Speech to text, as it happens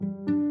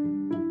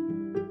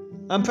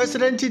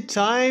Unprecedented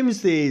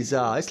times these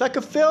are. It's like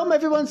a film.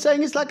 Everyone's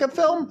saying it's like a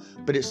film,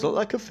 but it's not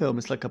like a film.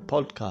 It's like a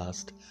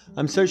podcast.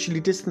 I'm socially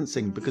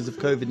distancing because of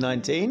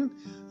COVID-19.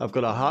 I've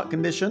got a heart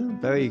condition,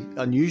 very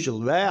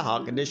unusual, rare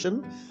heart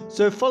condition.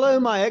 So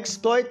follow my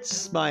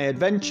exploits, my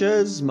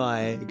adventures,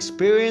 my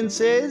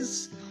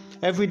experiences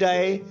every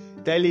day.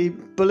 Daily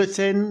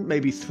bulletin,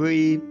 maybe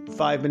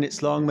 3-5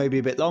 minutes long, maybe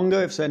a bit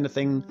longer if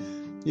anything,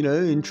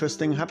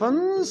 interesting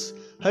happens.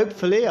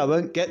 Hopefully I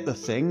won't get the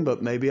thing,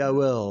 but maybe I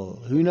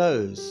will. Who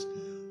knows?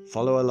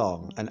 Follow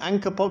along. An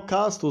Anchor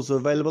podcast also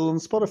available on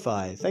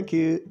Spotify. Thank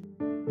you.